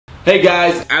Hey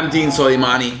guys, I'm Dean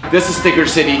Soleimani. This is Sticker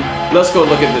City. Let's go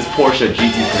look at this Porsche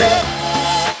GT3.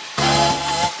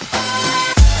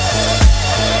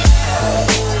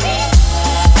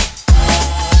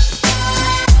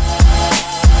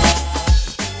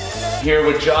 Here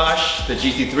with Josh, the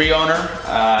GT3 owner.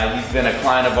 He's been a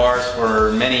client of ours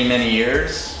for many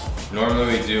years.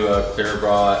 Normally we do a clear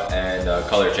bra and a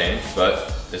color change,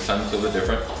 but this time it's a little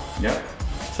different. Yep.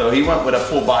 So he went with a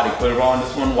full body clear bra on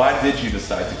this one. Why did you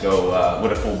decide to go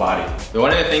with a full body?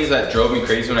 One of the things that drove me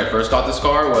crazy when I first got this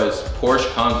car was Porsche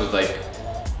comes with like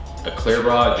a clear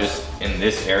bra just in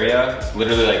this area. It's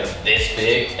literally like this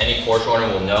big. Any Porsche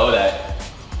owner will know that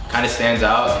kind of stands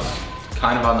out. It's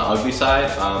kind of on the ugly side.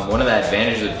 One of the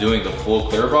advantages of doing the full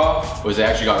clear bra was they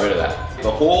actually got rid of that. The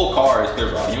whole car is clear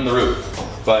bra, even the roof.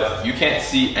 But you can't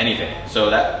see anything. So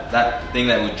that thing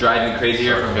that would drive me crazy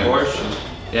here from Porsche,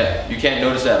 yeah, you can't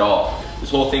notice that at all. This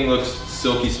whole thing looks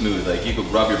silky smooth. Like you could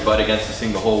rub your butt against this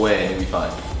thing the whole way and you'll be fine.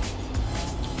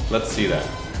 Let's see that.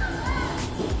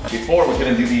 Before we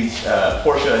couldn't do these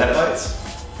Porsche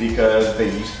headlights because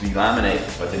they used to be laminated,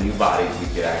 but the new bodies we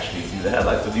could actually do the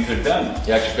headlights. So these are done.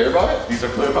 You actually clear bra it? These are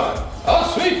clear bra.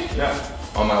 Oh, sweet. Yeah.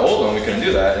 On my old one we couldn't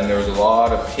do that and there was a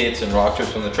lot of hits and rock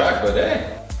trips on the track, but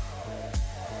hey.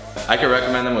 I could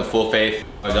recommend them with full faith.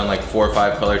 I've done like 4 or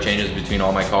 5 color changes between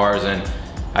all my cars and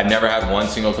I've never had one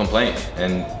single complaint.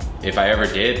 And if I ever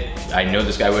did, I know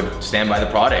this guy would stand by the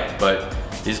product, but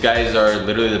these guys are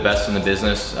literally the best in the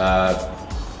business.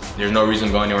 There's no reason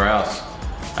to go anywhere else.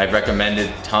 I've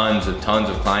recommended tons of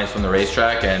clients from the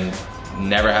racetrack and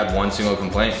never had one single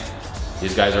complaint.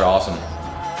 These guys are awesome.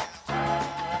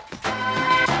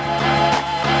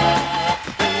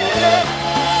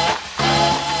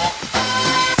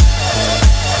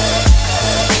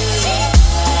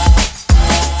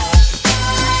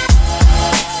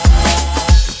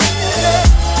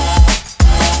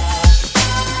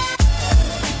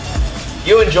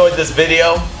 You enjoyed this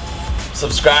video,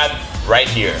 subscribe right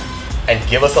here and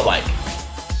give us a like.